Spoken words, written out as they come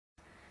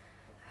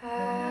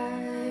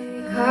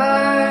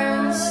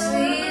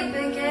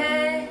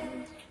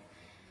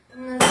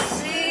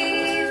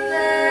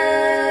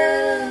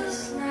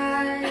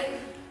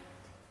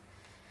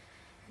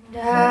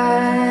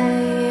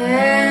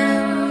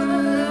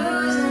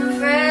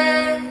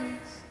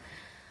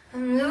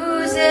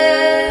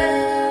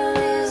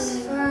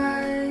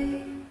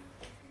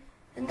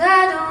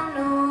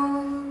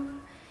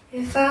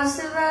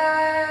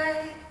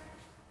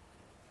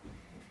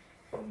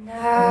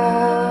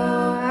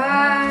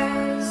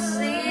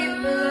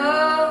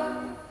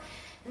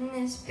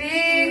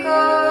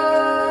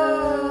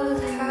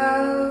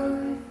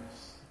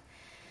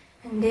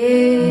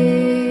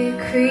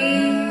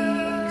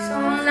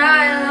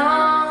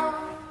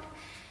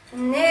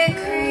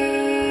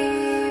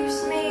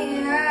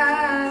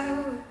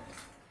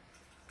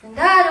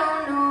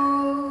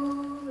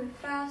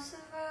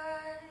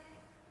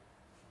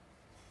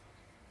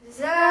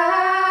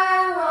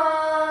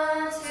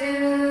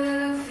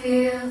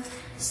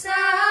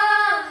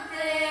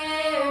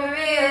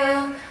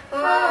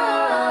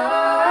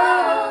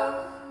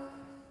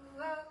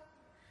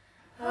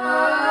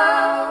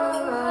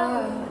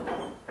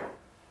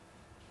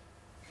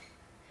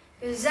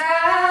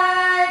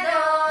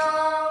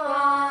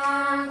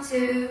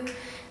to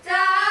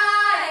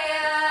die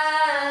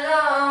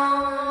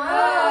alone.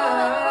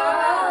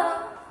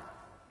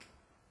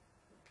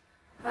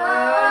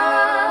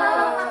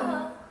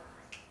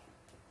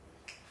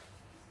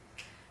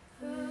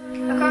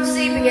 I can't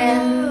sleep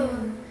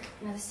again.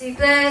 Another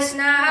sleepless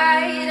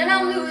night, and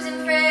I'm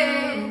losing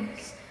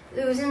friends,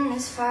 losing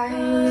this fight,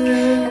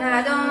 and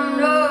I don't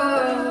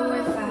know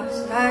if I was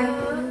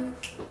alive.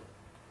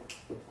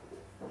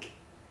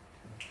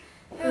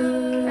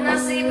 And I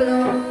sleep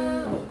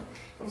alone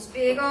in this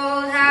big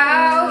old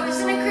house,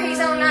 and it creaks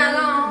all night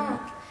long,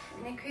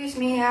 and it creeps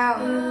me out,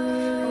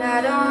 and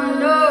I don't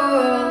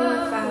know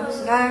if I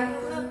was alive.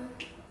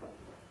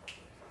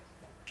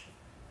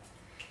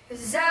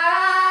 'Cause I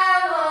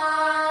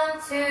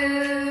want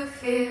to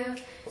feel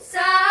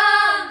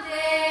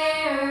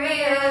something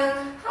real.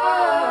 Oh,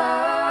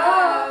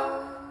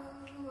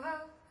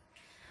 oh,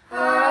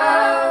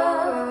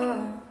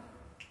 oh.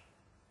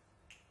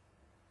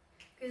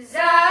 'Cause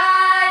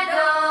I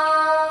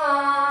don't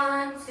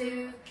want to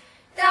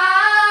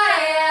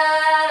die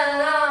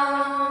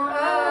alone.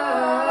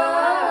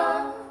 Oh,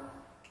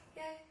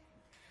 yeah.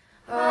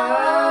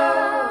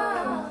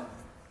 Oh.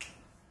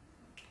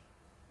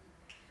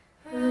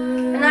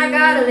 And I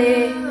gotta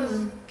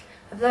live.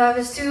 If love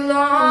is too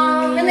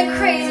long, and the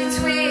crazy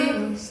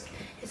twist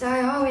is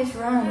I always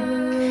run,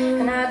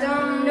 and I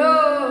don't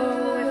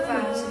know if I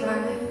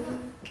survive.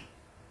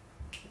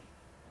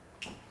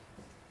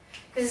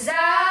 'Cause I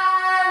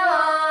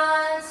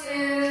want to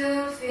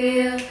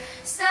feel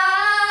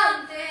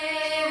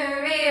something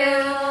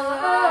real.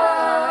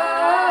 Oh,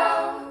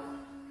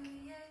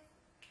 yeah.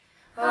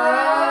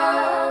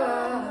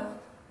 Oh,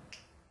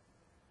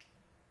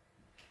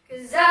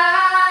 'cause I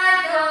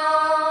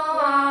don't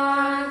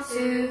want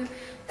to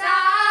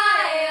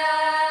die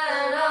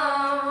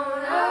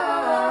alone.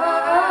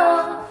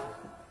 Oh,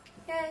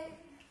 yeah.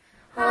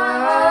 Oh,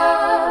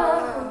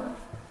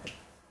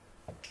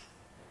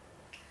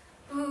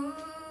 ooh,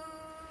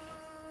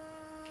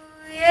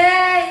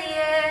 yeah,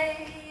 yeah,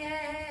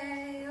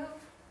 yeah.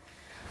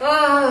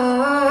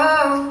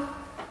 Oh,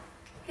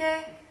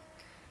 yeah.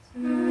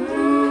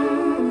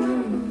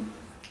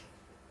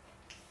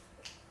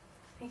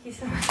 Thank you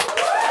so much.